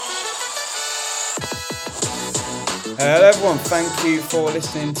Hello everyone, thank you for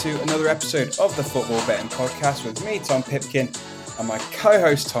listening to another episode of the Football Betting Podcast with me, Tom Pipkin, and my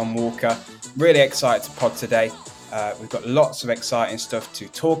co-host Tom Walker. Really excited to pod today. We've got lots of exciting stuff to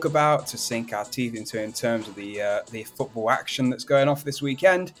talk about, to sink our teeth into in terms of the football action that's going off this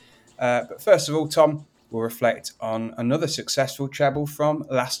weekend. But first of all, Tom, we'll reflect on another successful treble from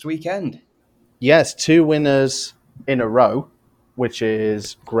last weekend. Yes, 2 winners in a row, which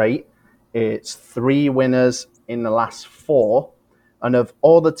is great. It's 3 winners in the last 4. And of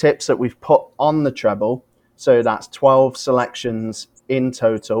all the tips that we've put on the treble, so that's 12 selections in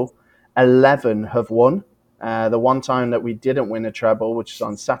total, 11 have won. The one time that we didn't win a treble, which is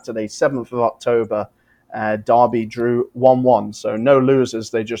on Saturday, 7th of October, Derby drew 1-1. So no losers,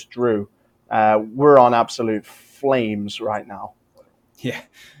 they just drew. We're on absolute flames right now. Yeah,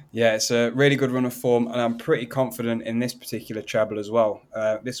 it's a really good run of form, and I'm pretty confident in this particular treble as well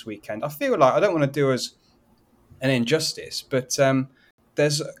this weekend. I feel like I don't want to do us an injustice, but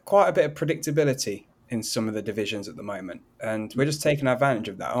there's quite a bit of predictability in some of the divisions at the moment, and we're just taking advantage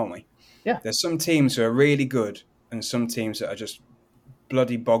of that, aren't we? Yeah. There's some teams who are really good and some teams that are just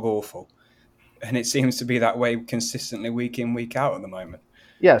bloody bog awful, and it seems to be that way consistently week in, week out at the moment.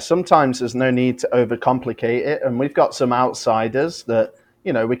 Yeah, sometimes there's no need to overcomplicate it, and we've got some outsiders that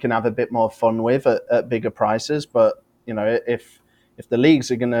we can have a bit more fun with at bigger prices. But if the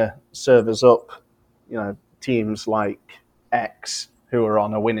leagues are going to serve us up, teams like X who are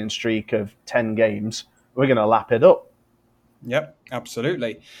on a winning streak of 10 games, we're going to lap it up. Yep,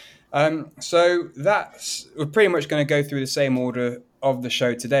 absolutely. So we're pretty much going to go through the same order of the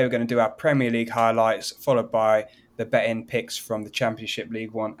show today. We're going to do our Premier League highlights, followed by the betting picks from the Championship,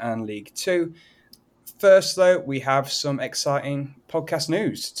 League One and League Two. First, though, we have some exciting podcast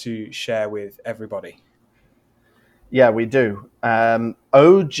news to share with everybody. Yeah, we do.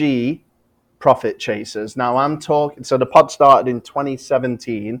 OG profit chasers. Now I'm talking, so the pod started in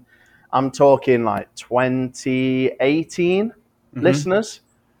 2017. I'm talking like 2018 listeners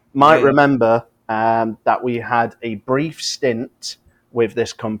might remember that we had a brief stint with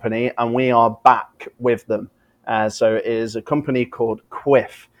this company and we are back with them. So it is a company called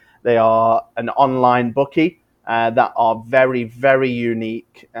Quiff. They are an online bookie that are very, very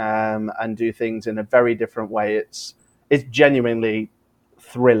unique and do things in a very different way. It's genuinely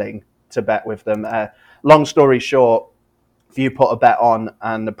thrilling to bet with them. Long story short, if you put a bet on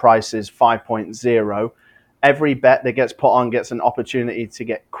and the price is 5.0, every bet that gets put on gets an opportunity to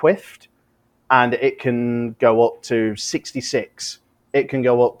get quiffed, and it can go up to 66. It can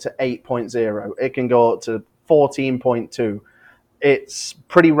go up to 8.0. It can go up to 14.2. It's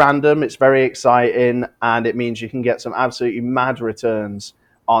pretty random. It's very exciting, and it means you can get some absolutely mad returns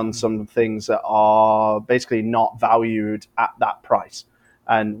on some things that are basically not valued at that price.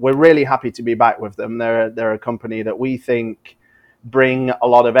 And we're really happy to be back with them. They're a company that we think bring a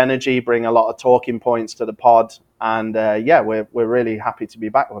lot of energy, bring a lot of talking points to the pod. And we're really happy to be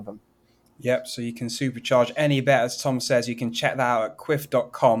back with them. Yep, so you can supercharge any bet, as Tom says. You can check that out at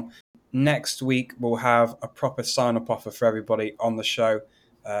quiff.com. Next week, we'll have a proper sign-up offer for everybody on the show.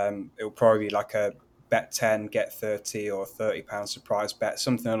 It'll probably be like a bet 10, get 30 or £30 surprise bet,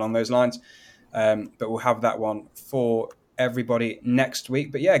 something along those lines. But we'll have that one for everybody next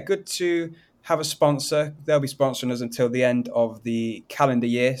week. But yeah, good to have a sponsor. They'll be sponsoring us until the end of the calendar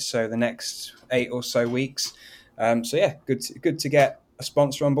year, so the next 8 or so weeks. So yeah, good to get a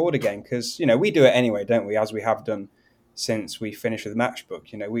sponsor on board again, because we do it anyway, don't we, as we have done since we finished with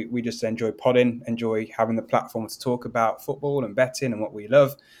Matchbook. We just enjoy podding, enjoy having the platform to talk about football and betting and what we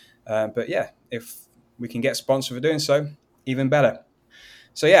love. But yeah, if we can get sponsored for doing so, even better.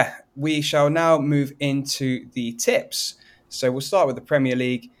 So yeah, we shall now move into the tips. So we'll start with the Premier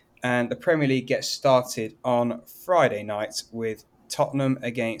League, and the Premier League gets started on Friday night with Tottenham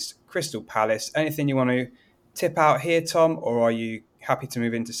against Crystal Palace. Anything you want to tip out here, Tom, or are you happy to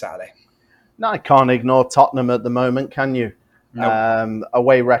move into Saturday? No, I can't ignore Tottenham at the moment, can you? Nope.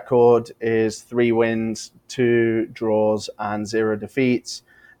 Away record is 3 wins, 2 draws and 0 defeats.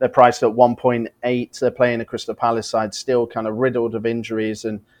 They're priced at 1.8. They're playing a Crystal Palace side still kind of riddled of injuries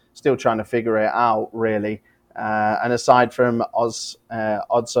and still trying to figure it out, really. And aside from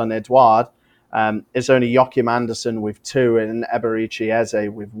Odsonne Edouard, it's only Joachim Andersen with 2 and Eberici Eze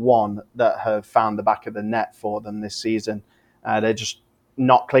with 1 that have found the back of the net for them this season. They're just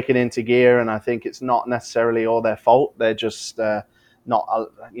not clicking into gear, and I think it's not necessarily all their fault. They're just not,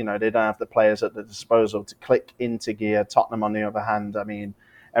 they don't have the players at the disposal to click into gear. Tottenham, on the other hand, I mean,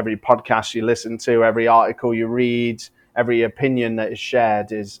 every podcast you listen to, every article you read, every opinion that is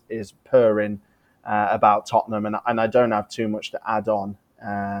shared is purring about Tottenham, and I don't have too much to add on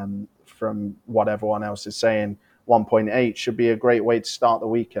from what everyone else is saying. 1.8 should be a great way to start the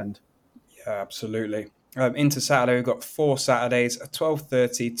weekend. Yeah, absolutely. Into Saturday, we've got 4 Saturdays, a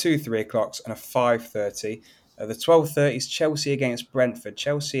 12:30, 2 3 o'clocks, and a 5:30. The 12:30 is Chelsea against Brentford.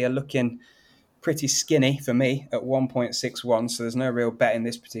 Chelsea are looking pretty skinny for me at 1.61, so there's no real bet in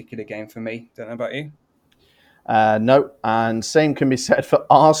this particular game for me. Don't know about you. No, and same can be said for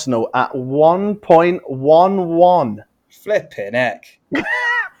Arsenal at 1.11 Flipping heck.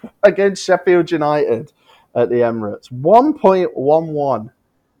 against Sheffield United at the Emirates. 1.11.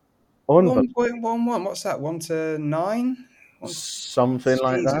 Unbelievable. 1.11. What's that? 1 to 9? Something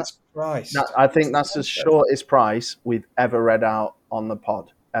like that. Jesus Christ. I think that's the shortest price we've ever read out on the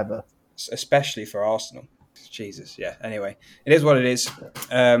pod, ever. Especially for Arsenal. Jesus, yeah. Anyway, it is what it is.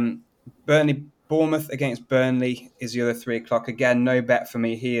 Bournemouth against Burnley is the other 3 o'clock. Again, no bet for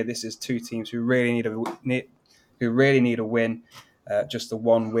me here. This is two teams who really need a win. Just the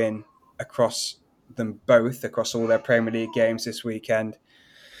one win across them both, across all their Premier League games this weekend.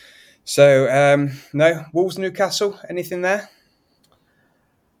 So, no, Wolves Newcastle. Anything there?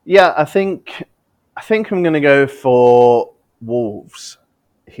 Yeah, I think I'm going to go for Wolves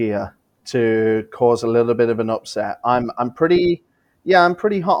here to cause a little bit of an upset. I'm pretty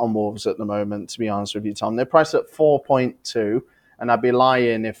hot on Wolves at the moment, to be honest with you, Tom. They're priced at 4.2, and I'd be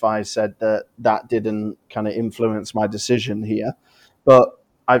lying if I said that didn't kind of influence my decision here. But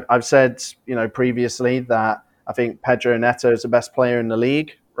I've said, previously that I think Pedro Neto is the best player in the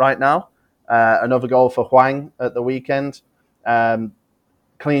league right now. Another goal for Hwang at the weekend.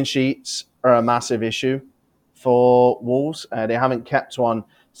 Clean sheets are a massive issue for Wolves. They haven't kept one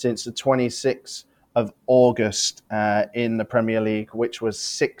since the 26th of August in the Premier League, which was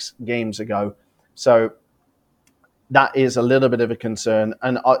 6 games ago. So that is a little bit of a concern.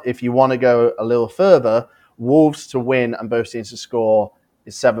 And if you want to go a little further, Wolves to win and both teams to score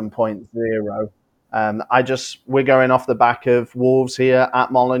is 7.0. We're going off the back of Wolves here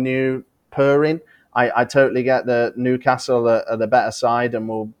at Molineux purring. I totally get that Newcastle are the better side and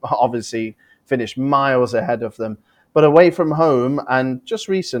will obviously finish miles ahead of them. But away from home, and just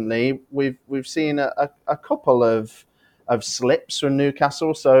recently, we've seen a couple of slips from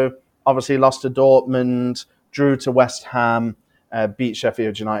Newcastle. So obviously lost to Dortmund, drew to West Ham, beat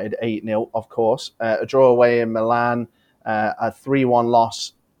Sheffield United 8-0, of course. A draw away in Milan, a 3-1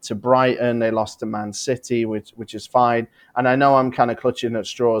 loss to Brighton. They lost to Man City, which is fine. And I know I'm kind of clutching at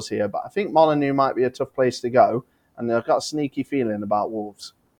straws here, but I think Molineux might be a tough place to go. And I've got a sneaky feeling about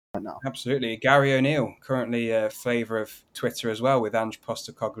Wolves right now. Absolutely. Gary O'Neill, currently a flavour of Twitter as well with Ange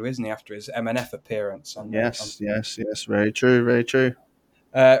Postecoglou, isn't he, after his MNF appearance? Yes. Very true, very true.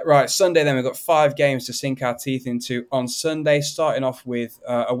 Right, Sunday then we've got 5 games to sink our teeth into on Sunday, starting off with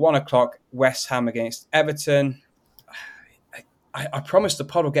a 1 o'clock West Ham against Everton. I promise the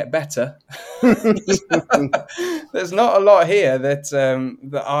pod will get better. There's not a lot here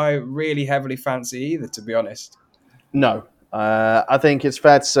that I really heavily fancy either, to be honest. No. I think it's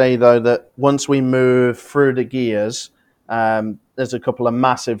fair to say, though, that once we move through the gears, there's a couple of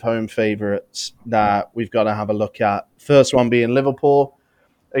massive home favourites that we've got to have a look at. First one being Liverpool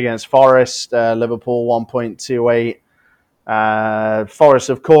against Forest. Liverpool 1.28. Forest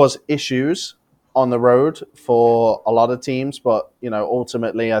have caused issues on the road for a lot of teams, but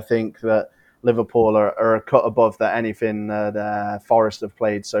ultimately I think that Liverpool are a cut above that anything that Forest have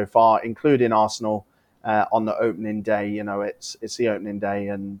played so far, including Arsenal on the opening day. It's the opening day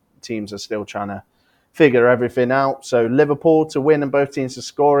and teams are still trying to figure everything out. So Liverpool to win and both teams to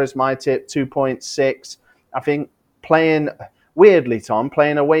score is my tip, 2.6. I think weirdly, Tom,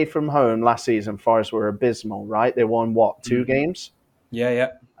 playing away from home last season, Forest were abysmal, right? They won, 2 games? Yeah.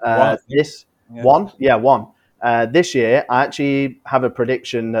 One? Yeah, one. This year, I actually have a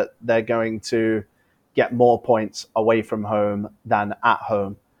prediction that they're going to get more points away from home than at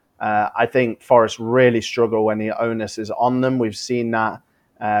home. I think Forest really struggle when the onus is on them. We've seen that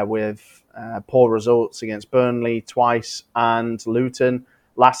with poor results against Burnley twice and Luton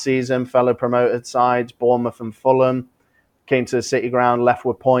last season, fellow promoted sides, Bournemouth and Fulham. Came to the City Ground, left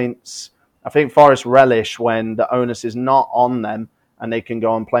with points. I think Forest relish when the onus is not on them and they can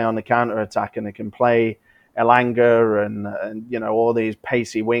go and play on the counter-attack and they can play Elanga and all these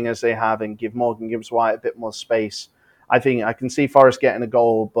pacey wingers they have and give Morgan Gibbs-White a bit more space. I think I can see Forest getting a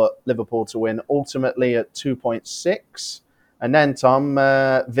goal, but Liverpool to win ultimately at 2.6. And then, Tom,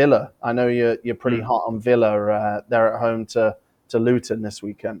 Villa. I know you're pretty hot on Villa. They're at home to Luton this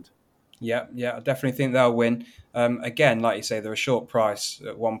weekend. Yeah, I definitely think they'll win. Again, like you say, they're a short price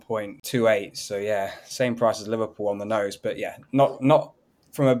at 1.28. So yeah, same price as Liverpool on the nose. But yeah, not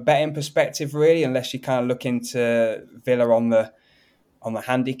from a betting perspective really, unless you kind of look into Villa on the on the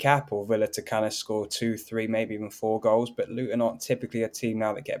handicap, or Villa to kind of score 2, 3, maybe even 4 goals. But Luton aren't typically a team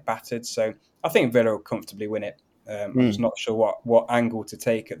now that get battered. So I think Villa will comfortably win it. I'm just Mm. not sure what angle to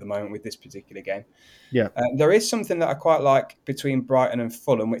take at the moment with this particular game. Yeah. There is something that I quite like between Brighton and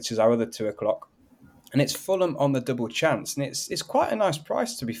Fulham, which is our other 2 o'clock, and it's Fulham on the double chance, and it's quite a nice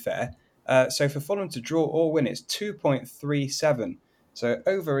price, to be fair. So for Fulham to draw or win, it's 2.37, so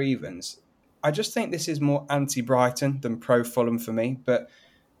over evens. I just think this is more anti-Brighton than pro-Fulham for me, but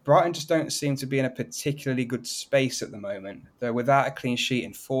Brighton just don't seem to be in a particularly good space at the moment. They're without a clean sheet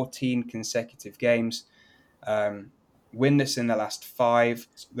in 14 consecutive games. Um, Winless in the last 5.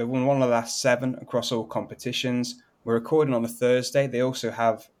 They've won one of the last 7 across all competitions. We're recording on a Thursday. They also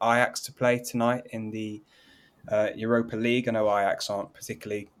have Ajax to play tonight in the Europa League. I know Ajax aren't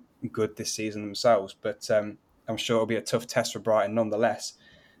particularly good this season themselves, but I'm sure it'll be a tough test for Brighton nonetheless.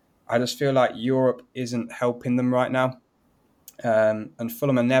 I just feel like Europe isn't helping them right now. And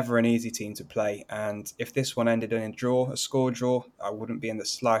Fulham are never an easy team to play. And if this one ended in a score draw, I wouldn't be in the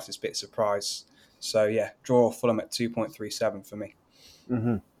slightest bit surprised. So yeah, draw Fulham at 2.37 for me.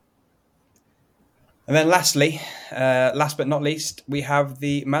 Hmm. And then lastly, last but not least, we have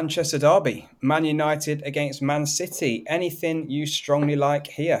the Manchester Derby. Man United against Man City. Anything you strongly like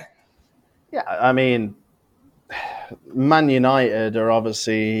here? Yeah, I mean, Man United are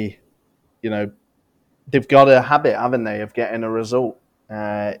obviously, you know, they've got a habit, haven't they, of getting a result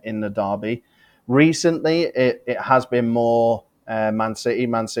in the derby. Recently, it has been more Man City.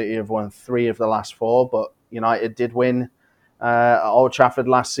 Man City have won 3 of the last 4, but United did win at Old Trafford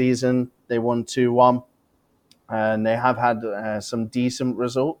last season. They won 2-1, and they have had some decent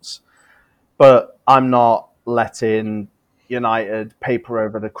results. But I'm not letting United paper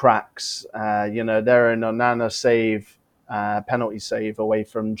over the cracks. They're an Onana penalty save away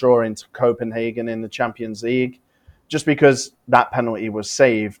from drawing to Copenhagen in the Champions League. Just because that penalty was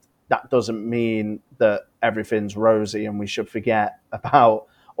saved, that doesn't mean that everything's rosy and we should forget about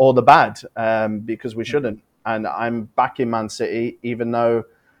all the bad, because we shouldn't. And I'm backing Man City, even though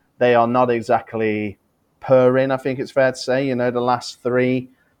they are not exactly purring, I think it's fair to say. The last 3,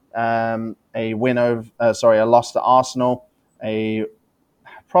 a loss to Arsenal, I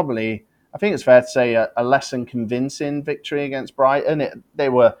think it's fair to say a less than convincing victory against Brighton.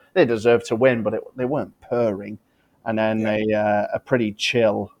 They deserved to win, but they weren't purring. And then Yeah. a pretty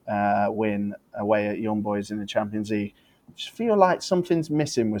chill win away at Young Boys in the Champions League. I just feel like something's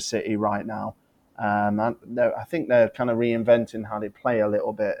missing with City right now. I think they're kind of reinventing how they play a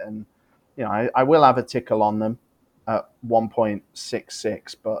little bit, and I will have a tickle on them at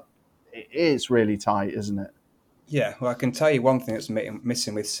 1.66, but it is really tight, isn't it? Yeah, well, I can tell you one thing that's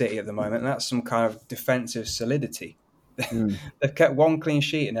missing with City at the moment, and that's some kind of defensive solidity. Mm. They've kept 1 clean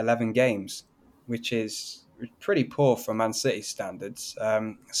sheet in 11 games, which is pretty poor for Man City standards.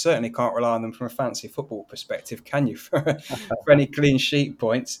 Certainly can't rely on them from a fancy football perspective, can you, for any clean sheet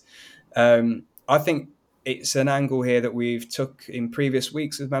points? I think it's an angle here that we've took in previous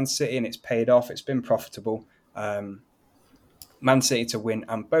weeks with Man City, and it's paid off. It's been profitable. Man City to win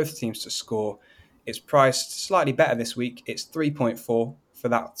and both teams to score. It's priced slightly better this week. It's 3.4 for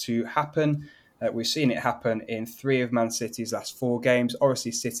that to happen. We've seen it happen in 3 of Man City's last 4 games.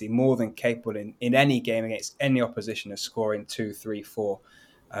 Obviously, City more than capable in any game against any opposition of scoring 2, 3, 4.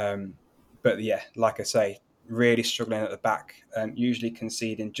 But yeah, like I say, really struggling at the back, usually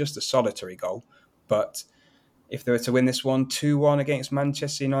conceding just a solitary goal. But if they were to win this one 2-1 against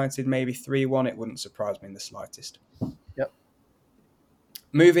Manchester United, maybe 3-1, it wouldn't surprise me in the slightest. Yep.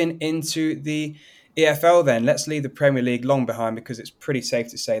 Moving into the EFL then, let's leave the Premier League long behind because it's pretty safe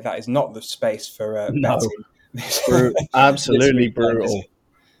to say that is not the space for No, betting this, this absolutely weekend, is brutal.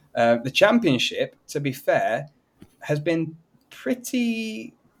 it? The Championship, to be fair, has been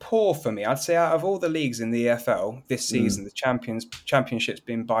pretty poor for me. I'd say out of all the leagues in the EFL this Mm. season, the Championship's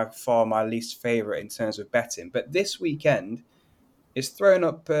been by far my least favourite in terms of betting. But this weekend, it's thrown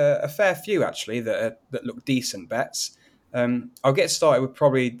up a fair few actually that look decent bets. I'll get started with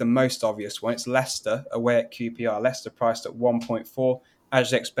probably the most obvious one. It's Leicester away at QPR. Leicester priced at 1.4.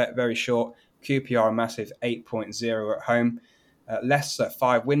 As you expect, very short. QPR a massive 8.0 at home. Leicester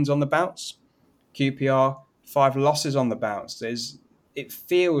 5 wins on the bounce. QPR 5 losses on the bounce. It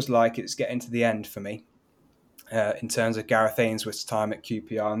feels like it's getting to the end for me in terms of Gareth Ainsworth's time at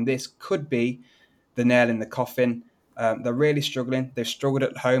QPR, and this could be the nail in the coffin. They're really struggling. They've struggled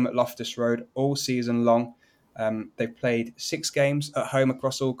at home at Loftus Road all season long. They've played 6 games at home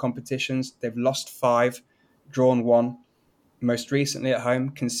across all competitions. They've lost 5, drawn 1. Most recently at home,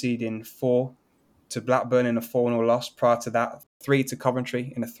 conceding 4 to Blackburn in a 4-0 loss. Prior to that, 3 to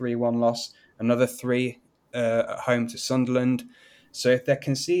Coventry in a 3-1 loss. Another 3 at home to Sunderland. So if they're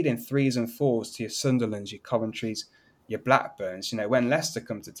conceding 3s and 4s to your Sunderlands, your Coventrys, your Blackburns, when Leicester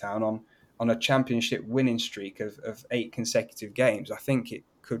come to town on a championship winning streak of 8 consecutive games, I think it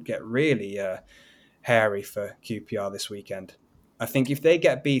could get really hairy for QPR this weekend. I think if they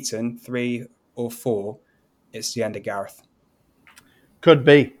get beaten 3 or 4, it's the end of Gareth. Could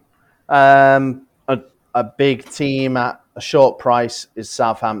be. A big team at a short price is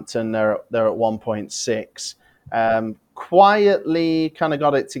Southampton. They're at 1.6. Quietly kind of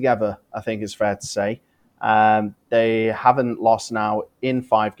got it together, I think is fair to say. They haven't lost now in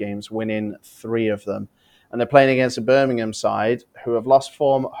 5 games, winning 3 of them. And they're playing against a Birmingham side who have lost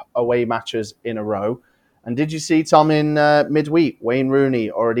 4 away matches in a row. And did you see, Tom, in midweek, Wayne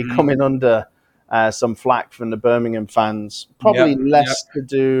Rooney already coming under some flack from the Birmingham fans? Probably less to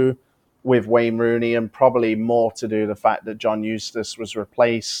do with Wayne Rooney and probably more to do with the fact that John Eustace was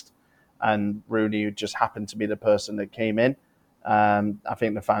replaced and Rooney just happened to be the person that came in. I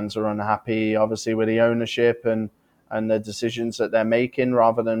think the fans are unhappy, obviously, with the ownership and the decisions that they're making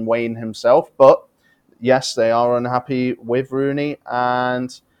rather than Wayne himself. But yes, they are unhappy with Rooney.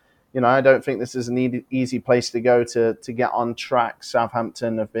 And, I don't think this is an easy place to go to get on track.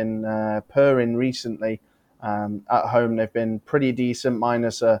 Southampton have been purring recently. At home, they've been pretty decent,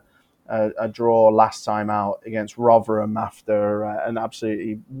 minus a draw last time out against Rotherham after an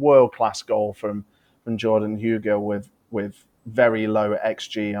absolutely world-class goal from Jordan Hugo with very low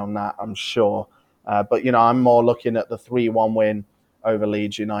XG on that, I'm sure. But, I'm more looking at the 3-1 win over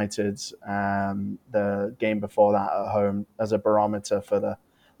Leeds United, the game before that at home, as a barometer for the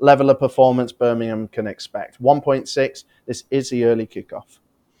level of performance Birmingham can expect. 1.6, this is the early kickoff.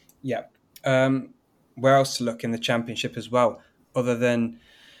 Yeah. Where else to look in the Championship as well, other than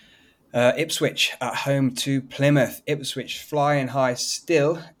Ipswich at home to Plymouth. Ipswich flying high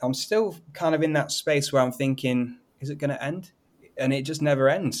still. I'm still kind of in that space where I'm thinking, is it going to end? And it just never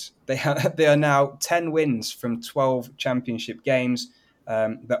ends. They are now 10 wins from 12 Championship games.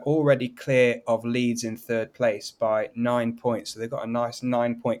 They're already clear of Leeds in third place by 9 points. So they've got a nice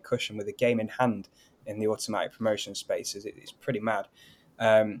 9-point cushion with a game in hand in the automatic promotion spaces. It's pretty mad.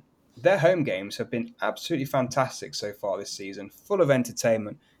 Their home games have been absolutely fantastic so far this season, full of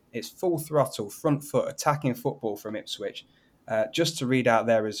entertainment. It's full throttle, front foot, attacking football from Ipswich. Just to read out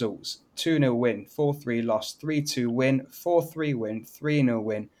their results: 2-0 win, 4-3 loss, 3-2 win, 4-3 win, 3-0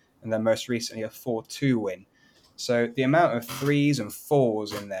 win, and then most recently a 4-2 win. So the amount of 3s and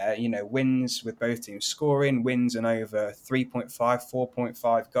 4s in there, wins with both teams scoring, wins and over 3.5,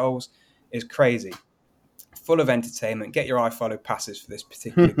 4.5 goals is crazy. Full of entertainment. Get your iFollow passes for this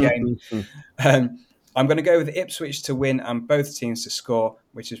particular game. I'm going to go with Ipswich to win and both teams to score,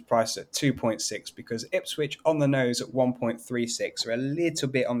 which is priced at 2.6, because Ipswich on the nose at 1.36 are a little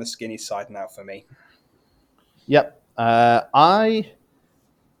bit on the skinny side now for me. Yep. I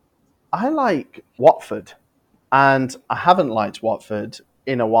like Watford, and I haven't liked Watford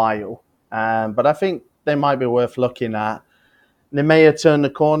in a while, but I think they might be worth looking at. They may have turned the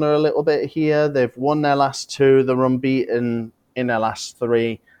corner a little bit here. They've won their last 2. They're unbeaten in their last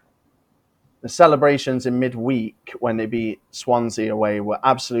 3. The celebrations in midweek when they beat Swansea away were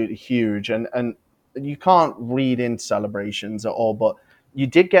absolutely huge. And you can't read into celebrations at all, but you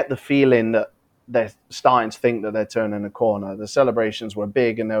did get the feeling that they're starting to think that they're turning a corner. The celebrations were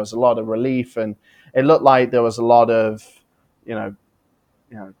big and there was a lot of relief, and it looked like there was a lot of,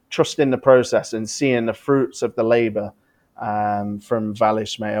 trust in the process and seeing the fruits of the labour from Val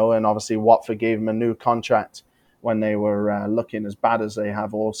Ismail. And obviously Watford gave him a new contract when they were looking as bad as they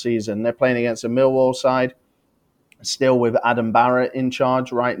have all season. They're playing against a Millwall side, still with Adam Barrett in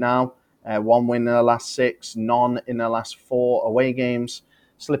charge right now. 1 win in their last 6, none in their last 4 away games,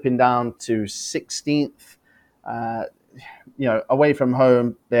 slipping down to 16th. Away from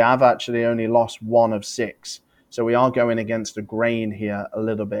home, they have actually only lost 1 of 6. So we are going against the grain here a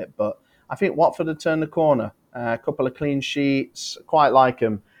little bit. But I think Watford have turned the corner. A couple of clean sheets, quite like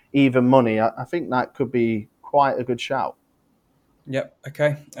them. Even money, I think that could be quite a good shout. Yep.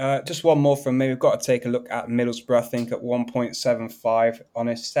 Okay. Just one more from me. We've got to take a look at Middlesbrough, I think, at 1.75 on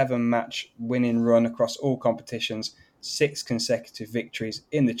a 7-match winning run across all competitions, 6 consecutive victories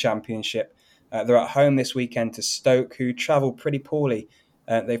in the Championship. They're at home this weekend to Stoke, who travel pretty poorly.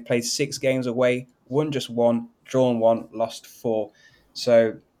 They've played 6 games away, won just 1, drawn 1, lost 4.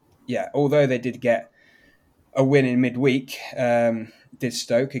 So, yeah, although they did get a win in midweek, did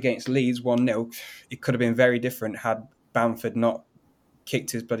Stoke against Leeds 1-0, it could have been very different had Bamford not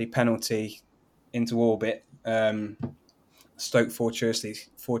kicked his bloody penalty into orbit. Stoke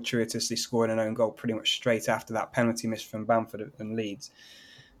fortuitously scoring an own goal pretty much straight after that penalty miss from Bamford and Leeds.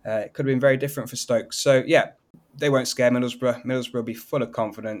 It could have been very different for Stoke. So, yeah, they won't scare Middlesbrough. Middlesbrough will be full of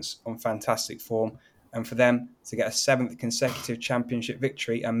confidence, on fantastic form. And for them to get a 7th consecutive championship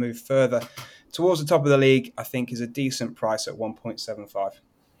victory and move further towards the top of the league, I think is a decent price at 1.75.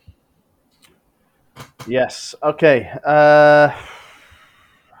 Yes. Okay. I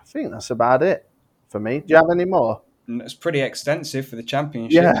think that's about it for me. Do you have any more? And it's pretty extensive for the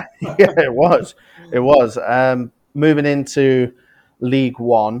championship. Yeah, yeah, it was. It was. Moving into League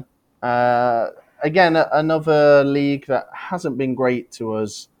One. Uh, Again, another league that hasn't been great to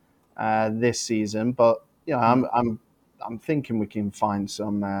us this season, but I'm thinking we can find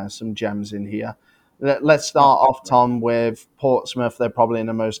some gems in here. Let's Oh, start off, definitely. Tom, with Portsmouth. They're probably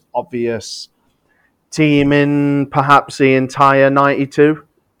the most obvious team in perhaps the entire 92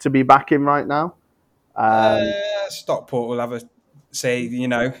 to be back in right now. Um, Stockport will have a say,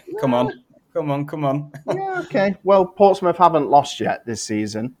 come yeah, on, come on, come on. yeah, okay. Well, Portsmouth haven't lost yet this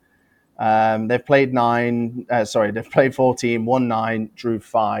season. They've played they've played 14, won 9, drew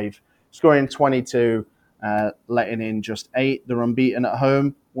 5, scoring 22, letting in just 8. They're unbeaten at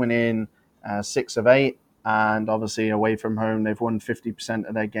home, winning 6 of 8, and obviously away from home, they've won 50%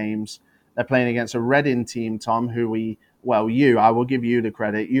 of their games. They're playing against a Reading team, Tom, I will give you the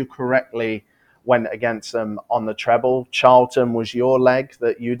credit. You correctly went against them on the treble. Charlton was your leg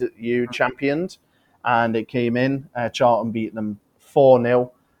that you championed, and it came in. Charlton beat them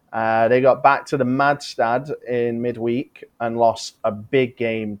 4-0. They got back to the Madstad in midweek and lost a big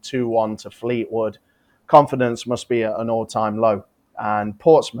game 2-1 to Fleetwood. Confidence must be at an all-time low. And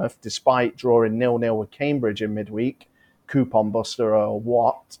Portsmouth, despite drawing 0-0 with Cambridge in midweek, coupon buster or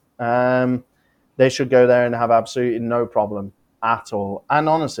what, they should go there and have absolutely no problem at all. And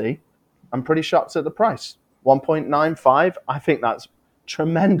honestly, I'm pretty shocked at the price. 1.95, I think that's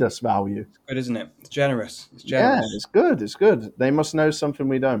tremendous value. It's good, isn't it? It's generous. It's Yeah, generous. it's good. It's good. They must know something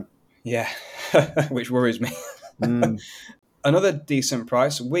we don't. Yeah, which worries me. Mm. Another decent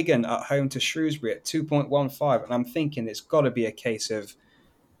price, Wigan at home to Shrewsbury at 2.15. And I'm thinking it's got to be a case of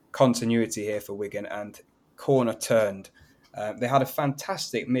continuity here for Wigan and corner turned. They had a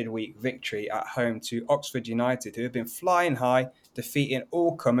fantastic midweek victory at home to Oxford United, who have been flying high, defeating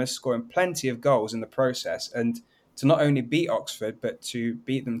all comers, scoring plenty of goals in the process. And to not only beat Oxford, but to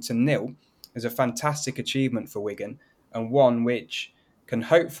beat them to 0 is a fantastic achievement for Wigan, and one which can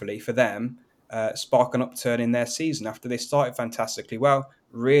hopefully, for them, spark an upturn in their season after they started fantastically well,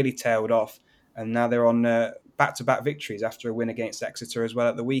 really tailed off, and now they're on back-to-back victories after a win against Exeter as well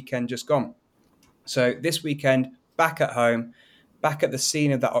at the weekend just gone. So this weekend, back at home, back at the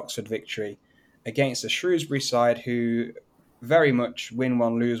scene of that Oxford victory against the Shrewsbury side, who very much win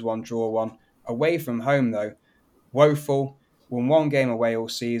one, lose one, draw one. Away from home, though, woeful. Won one game away all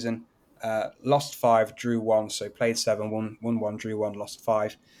season, lost 5, drew 1. So played 7, won 1, drew 1, lost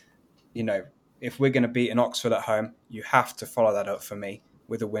 5. You know, if we're going to beat an Oxford at home, you have to follow that up for me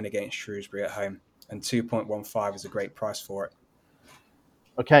with a win against Shrewsbury at home. And 2.15 is a great price for it.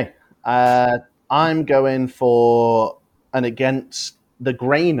 Okay. Uh, I'm going for an against the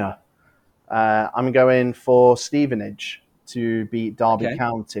grainer. I'm going for Stevenage to beat Derby Okay.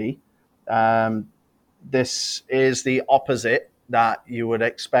 County. Um, this is the opposite that you would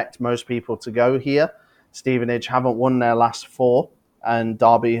expect most people to go here. Stevenage haven't won their last 4, and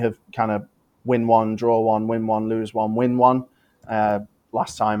Derby have kind of win 1, draw 1, win 1, lose 1, win 1.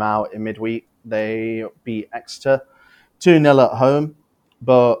 Last time out in midweek, they beat Exeter 2-0 at home,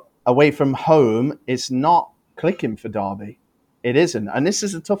 but away from home, it's not clicking for Derby. It isn't. And this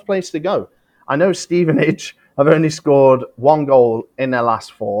is a tough place to go. I know Stevenage have only scored 1 goal in their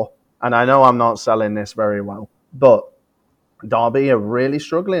last 4, and I know I'm not selling this very well, but Derby are really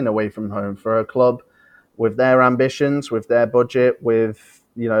struggling away from home for a club with their ambitions, with their budget, with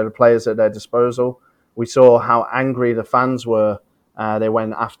the players at their disposal. We saw how angry the fans were. They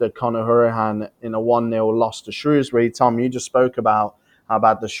went after Conor Hurahan in a 1-0 loss to Shrewsbury. Tom, you just spoke about how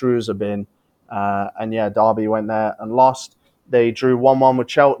bad the Shrews have been. And yeah, Derby went there and lost. They drew 1-1 with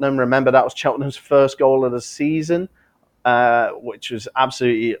Cheltenham. Remember, that was Cheltenham's first goal of the season, which was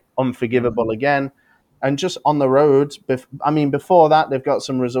absolutely unforgivable again. And just on the road, before that, they've got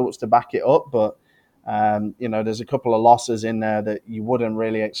some results to back it up, but there's a couple of losses in there that you wouldn't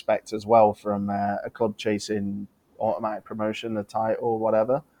really expect as well from a club chasing automatic promotion, the title,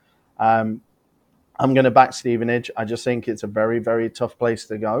 whatever. I'm going to back Stevenage. I just think it's a very, very tough place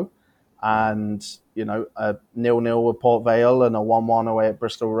to go. And, a 0-0 with Port Vale and a 1-1 away at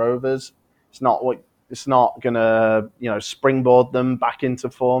Bristol Rovers, it's not going to, springboard them back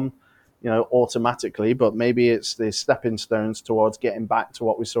into form, automatically, but maybe it's the stepping stones towards getting back to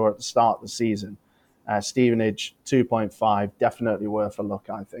what we saw at the start of the season. Stevenage 2.5, definitely worth a look,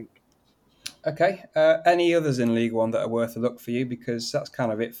 I think. Okay. Any others in League One that are worth a look for you? Because that's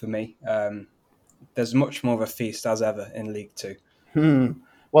kind of it for me. There's much more of a feast as ever in League Two.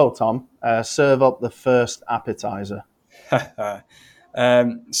 Well, Tom, serve up the first appetizer.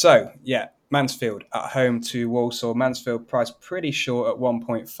 So, yeah, Mansfield at home to Walsall. Mansfield priced pretty short at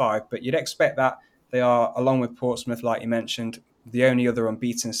 1.5, but you'd expect that. They are, along with Portsmouth, like you mentioned, the only other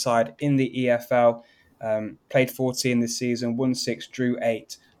unbeaten side in the EFL. Played 14 this season, won 6, drew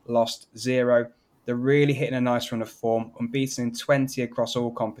 8, lost 0. They're really hitting a nice run of form, unbeaten in 20 across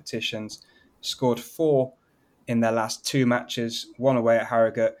all competitions, scored 4 in their last 2 matches, 1 away at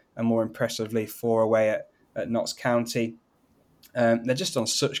Harrogate, and more impressively, 4 away at Notts County. They're just on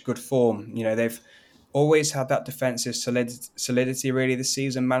such good form. You know, they've always had that defensive solidity really this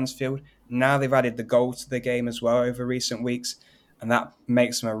season, Mansfield. Now they've added the goal to the game as well over recent weeks, and that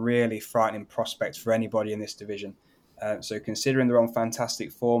makes them a really frightening prospect for anybody in this division. So considering they're on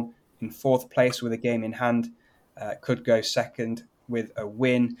fantastic form, in fourth place with a game in hand, could go second with a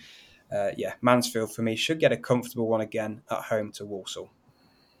win. Yeah, Mansfield for me should get a comfortable one again at home to Walsall.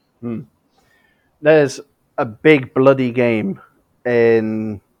 There's a big bloody game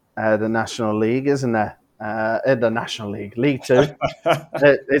in the National League, isn't there? In the National League, League Two.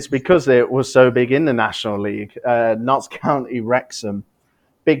 It's because it was so big in the National League. Notts County Wrexham,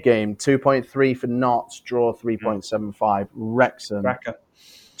 big game, 2.3 for Notts, draw 3.75. Wrexham, Cracker.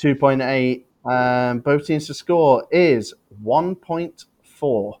 2.8. Both teams to score is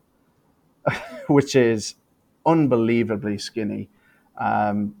 1.4, which is unbelievably skinny.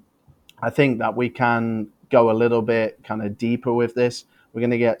 I think that we can go a little bit kind of deeper with this. We're going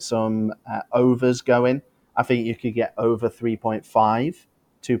to get some overs going. I think you could get over 3.5,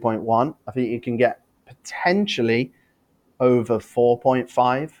 2.1. I think you can get potentially over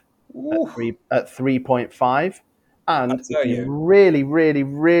 4.5 Ooh, at 3.5. I And if tell you you, really, really,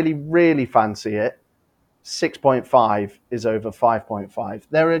 really, really fancy it, 6.5 is over 5.5.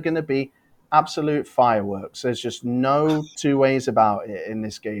 There are going to be absolute fireworks. There's just no two ways about it in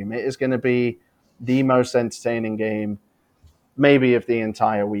this game. It is going to be the most entertaining game, maybe of the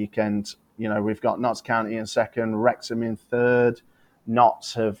entire weekend. You know, we've got Notts County in second, Wrexham in third.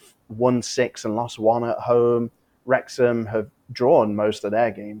 Notts have won 6 and lost 1 at home. Wrexham have drawn most of their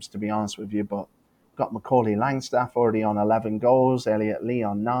games, to be honest with you, but got Macaulay Langstaff already on 11 goals, Elliot Lee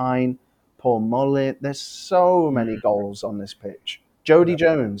on 9, Paul Mullin. There's so many goals on this pitch. Jody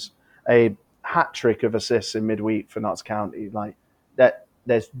Jones, a hat trick of assists in midweek for Notts County. Like that,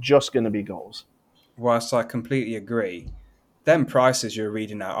 there's just going to be goals. whilst I completely agree, them prices you're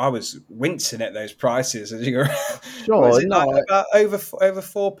reading out, I was wincing at those prices as you were. What is Sure, it like? no, About over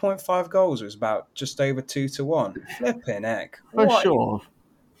 4.5 goals. It was about just over 2-1. Flipping heck! for sure,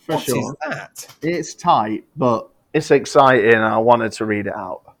 for What is sure. that? It's tight, but it's exciting. And I wanted to read it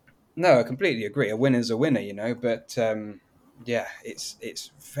out. No, I completely agree. A winner's a winner, you know. But yeah,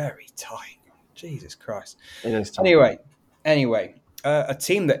 it's very tight. Jesus Christ. It is tight. Anyway, a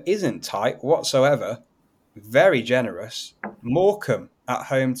team that isn't tight whatsoever, very generous. Morecambe at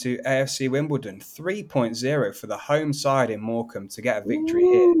home to AFC Wimbledon, 3.0 for the home side in Morecambe to get a victory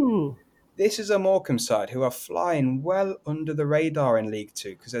here. Ooh. This is a Morecambe side who are flying well under the radar in League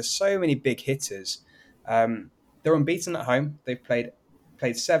Two because there's so many big hitters. They're unbeaten at home. They've played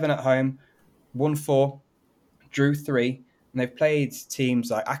 7 at home, won 4, drew 3, and they've played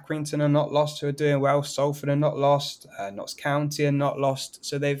teams like Accrington are not lost, who are doing well. Salford are not lost. Notts County are not lost.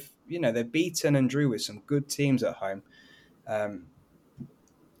 So they've beaten and drew with some good teams at home. Um,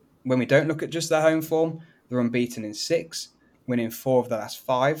 when we don't look at just their home form, they're unbeaten in 6, winning 4 of the last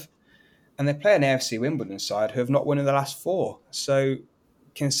 5, and they play an AFC Wimbledon side who have not won in the last 4. So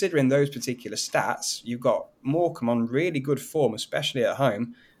considering those particular stats, you've got Morecambe on really good form, especially at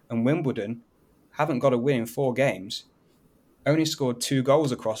home, and Wimbledon haven't got a win in 4 games, only scored 2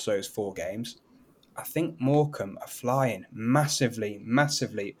 goals across those 4 games. I think Morecambe are flying massively,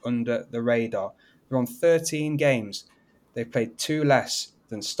 massively under the radar. They're on 13 games. They've played 2 less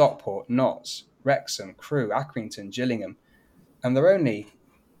than Stockport, Notts, Wrexham, Crewe, Accrington, Gillingham, and they're only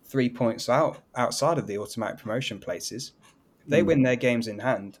 3 points outside of the automatic promotion places. If they win their games in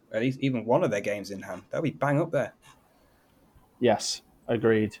hand, or at least even one of their games in hand, they'll be bang up there. Yes,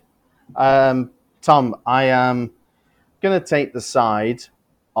 agreed. Tom, I am going to take the side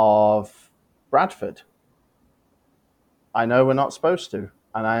of Bradford. I know we're not supposed to,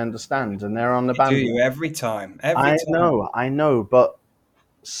 and I understand, and they're on the You do bandwagon. you every time. I know, but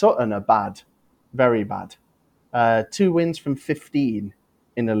Sutton are bad, very bad. 2 wins from 15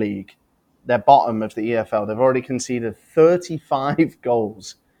 in the league. They're bottom of the EFL. They've already conceded 35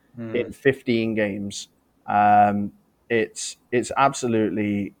 goals in 15 games. It's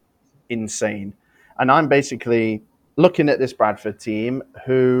absolutely insane. And I'm basically looking at this Bradford team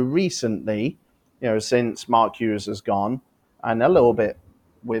who recently, since Mark Hughes has gone, and a little bit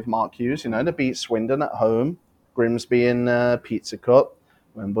with Mark Hughes, they beat Swindon at home, Grimsby in Pizza Cup,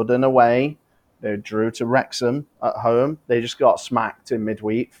 Wimbledon away. They drew to Wrexham at home. They just got smacked in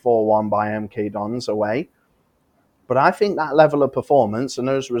midweek, 4-1 by MK Dons away. But I think that level of performance and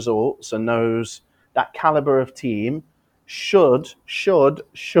those results and that caliber of team should translate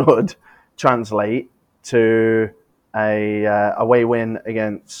to a away win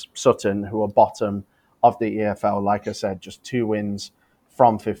against Sutton, who are bottom of the EFL. Like I said, just 2 wins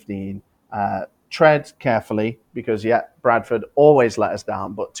from 15. Tread carefully because, Bradford always let us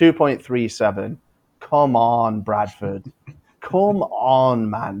down. But 2.37, come on, Bradford. Come on,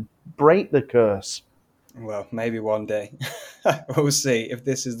 man. Break the curse. Well, maybe one day. We'll see if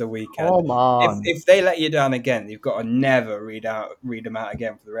this is the weekend. Come on. If they let you down again, you've got to never read them out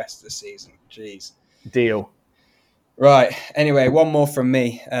again for the rest of the season. Jeez. Deal. Right. Anyway, one more from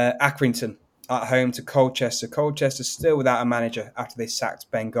me. Accrington at home to Colchester. Colchester still without a manager after they sacked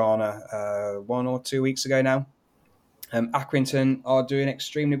Ben Garner 1 or 2 weeks ago now. Accrington are doing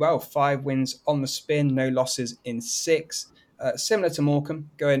extremely well. 5 wins on the spin, no losses in 6. Similar to Morecambe,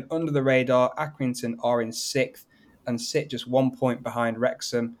 going under the radar, Accrington are in 6th and sit just 1 point behind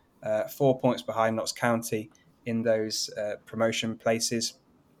Wrexham, 4 points behind Notts County in those promotion places.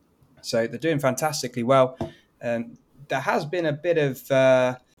 So they're doing fantastically well. There has been a bit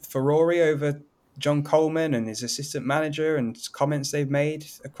of furore over John Coleman and his assistant manager and comments they've made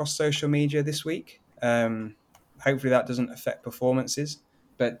across social media this week. Hopefully that doesn't affect performances.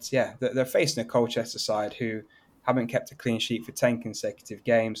 But yeah, they're facing a Colchester side who haven't kept a clean sheet for 10 consecutive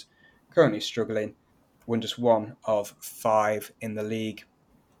games, currently struggling, won just 1 of 5 in the league.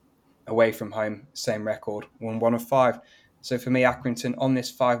 Away from home, same record, won 1 of 5. So for me, Accrington on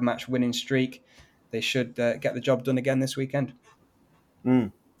this 5-match winning streak, they should get the job done again this weekend.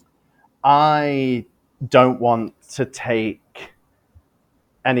 I don't want to take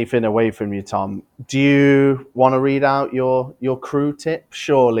anything away from you, Tom. Do you want to read out your crew tip?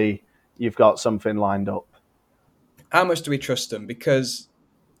 Surely you've got something lined up. How much do we trust them? Because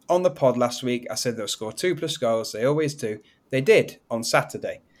on the pod last week, I said they'll score 2+ goals. They always do. They did on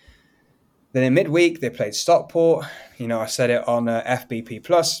Saturday. Then in midweek, they played Stockport. I said it on FBP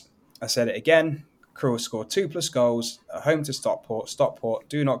Plus. I said it again. Crew will score 2+ goals at home to Stockport. Stockport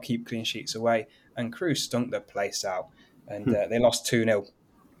do not keep clean sheets away. And Crew stunk their place out. And they lost 2-0.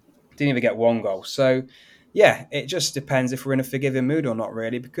 Didn't even get 1 goal. So, yeah, it just depends if we're in a forgiving mood or not,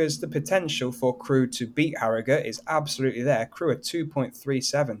 really, because the potential for Crew to beat Harrogate is absolutely there. Crew are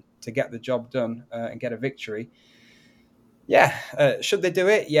 2.37 to get the job done and get a victory. Yeah, should they do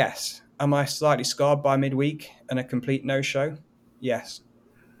it? Yes. Am I slightly scarred by midweek and a complete no-show? Yes.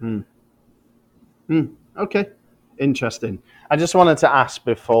 Okay, interesting. I just wanted to ask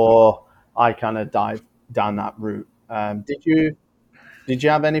before I kind of dive down that route. Did you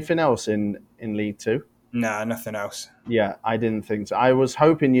have anything else in League Two? Nah, nothing else. Yeah, I didn't think so. I was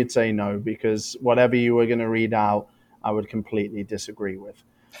hoping you'd say no because whatever you were going to read out, I would completely disagree with.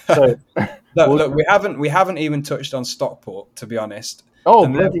 So, look, we haven't even touched on Stockport, to be honest. Oh,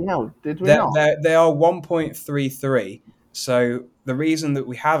 And bloody hell! Did we not? They are 1.33. So the reason that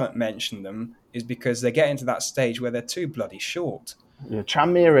we haven't mentioned them is because they're getting to that stage where they're too bloody short. Yeah,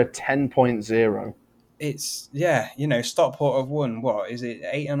 Tranmere are 10.0. It's Stockport have won what is it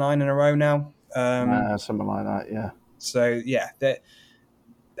 8 or 9 in a row now? Something like that. Yeah. So yeah,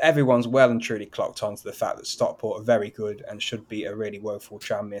 everyone's well and truly clocked on to the fact that Stockport are very good and should beat a really woeful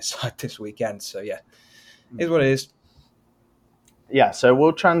Tranmere side this weekend. So yeah, is what it is. Yeah, so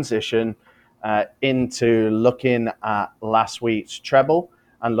we'll transition into looking at last week's treble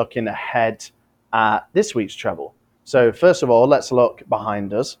and looking ahead at this week's treble. So first of all, let's look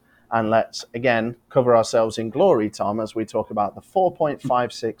behind us and let's, again, cover ourselves in glory, Tom, as we talk about the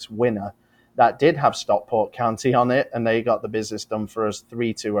 4.56 winner that did have Stockport County on it, and they got the business done for us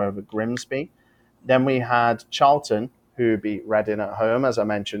 3-2 over Grimsby. Then we had Charlton, who beat Reading at home, as I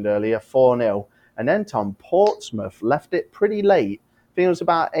mentioned earlier, 4-0. And then, Tom, Portsmouth left it pretty late. I think it was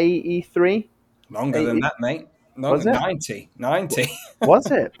about 83. Longer 80? than that, mate. Was it? 90.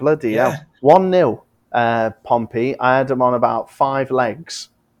 Was it? Bloody hell. 1-0, Pompey. I had them on about 5 legs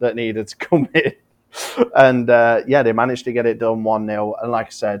that needed to come in. And, they managed to get it done 1-0. And like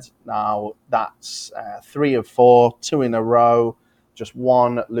I said, now that's 3 of 4, 2 in a row, just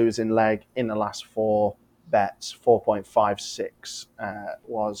 1 losing leg in the last 4 bets. 4.56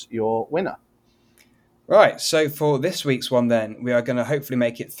 was your winner. Right, so for this week's one then, we are going to hopefully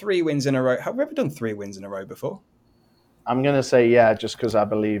make it 3 wins in a row. Have we ever done 3 wins in a row before? I'm going to say yeah, just because I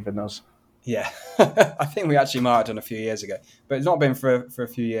believe in us. Yeah, I think we actually might have done a few years ago, but it's not been for a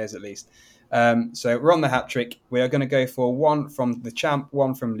few years at least. So we're on the hat trick. We are going to go for one from the champ,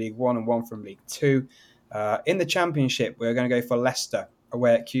 one from League One, and one from League Two. In the Championship, we're going to go for Leicester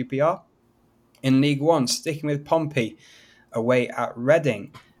away at QPR. In League One, sticking with Pompey away at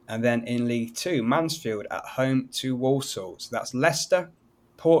Reading. And then in League Two, Mansfield at home to Walsall. So that's Leicester,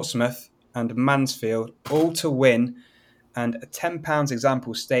 Portsmouth, and Mansfield, all to win. And a £10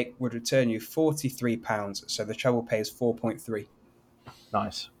 example stake would return you £43. So the treble pays 4.3.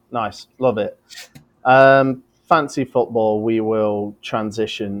 Nice, nice, love it. Fancy football, we will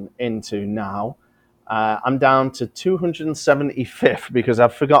transition into now. I'm down to 275th because I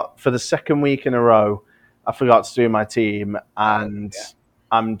forgot for the second week in a row, I forgot to do my team, and Yeah.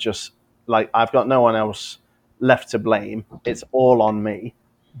 I'm just like, I've got no one else left to blame. It's all on me,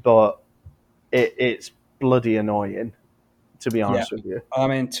 but it's bloody annoying, to be Yeah. honest with you.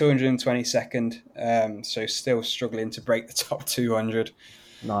 I'm in 222nd, so still struggling to break the top 200.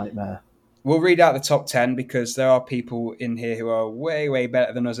 Nightmare. We'll read out the top 10 because there are people in here who are way, way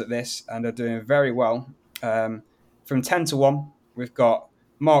better than us at this and are doing very well. From 10 to 1, we've got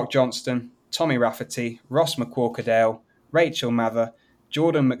Mark Johnston, Tommy Rafferty, Ross McQuarkerdale, Rachel Mather,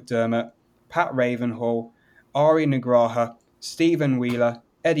 Jordan McDermott, Pat Ravenhall, Ari Nagraha, Stephen Wheeler,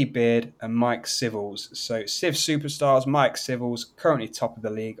 Eddie Beard, and Mike Civils. So, Civ Superstars, Mike Civils, currently top of the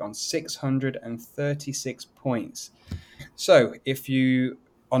league on 636 points. So, if you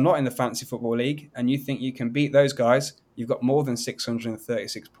are not in the Fantasy Football League and you think you can beat those guys, you've got more than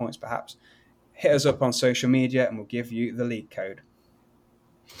 636 points perhaps, hit us up on social media and we'll give you the league code.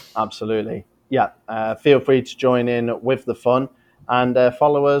 Absolutely. Yeah. Feel free to join in with the fun and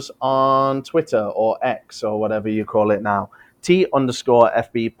follow us on Twitter or X or whatever you call it now.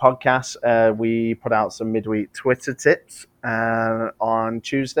 T_FB podcast. We put out some midweek Twitter tips on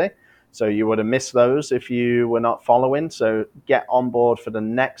Tuesday. So you would have missed those if you were not following. So get on board for the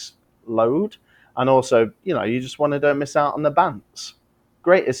next load. And also, you just want to don't miss out on the bants.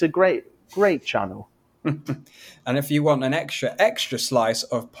 Great. It's a great channel. And if you want an extra slice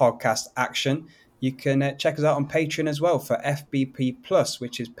of podcast action, you can check us out on Patreon as well for FBP Plus,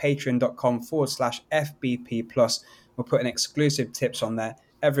 which is patreon.com/FBP Plus. We're putting exclusive tips on there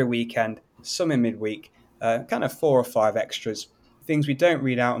every weekend, some in midweek, kind of 4 or 5 extras. Things we don't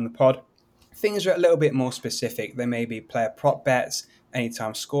read out on the pod. Things are a little bit more specific. They may be player prop bets,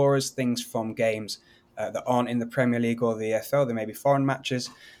 anytime scorers, things from games that aren't in the Premier League or the EFL. There may be foreign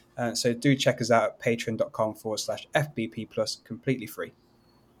matches. So do check us out at patreon.com/FBP Plus, completely free.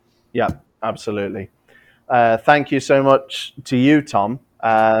 Yeah, absolutely. Thank you so much to you, Tom.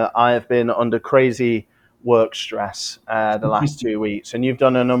 I have been under crazy work stress the last 2 weeks, and you've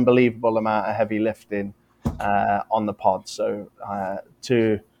done an unbelievable amount of heavy lifting on the pod. So,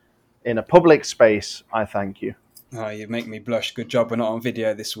 in a public space, I thank you. Oh, you make me blush. Good job we're not on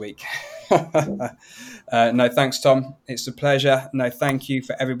video this week. No, thanks, Tom. It's a pleasure. No, thank you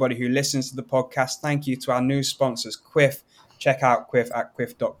for everybody who listens to the podcast. Thank you to our new sponsors, Quiff. Check out Quiff at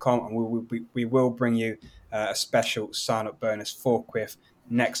quiff.com, and we will bring you a special sign-up bonus for Quiff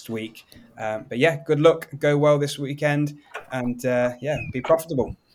next week. But yeah, good luck. Go well this weekend, and be profitable.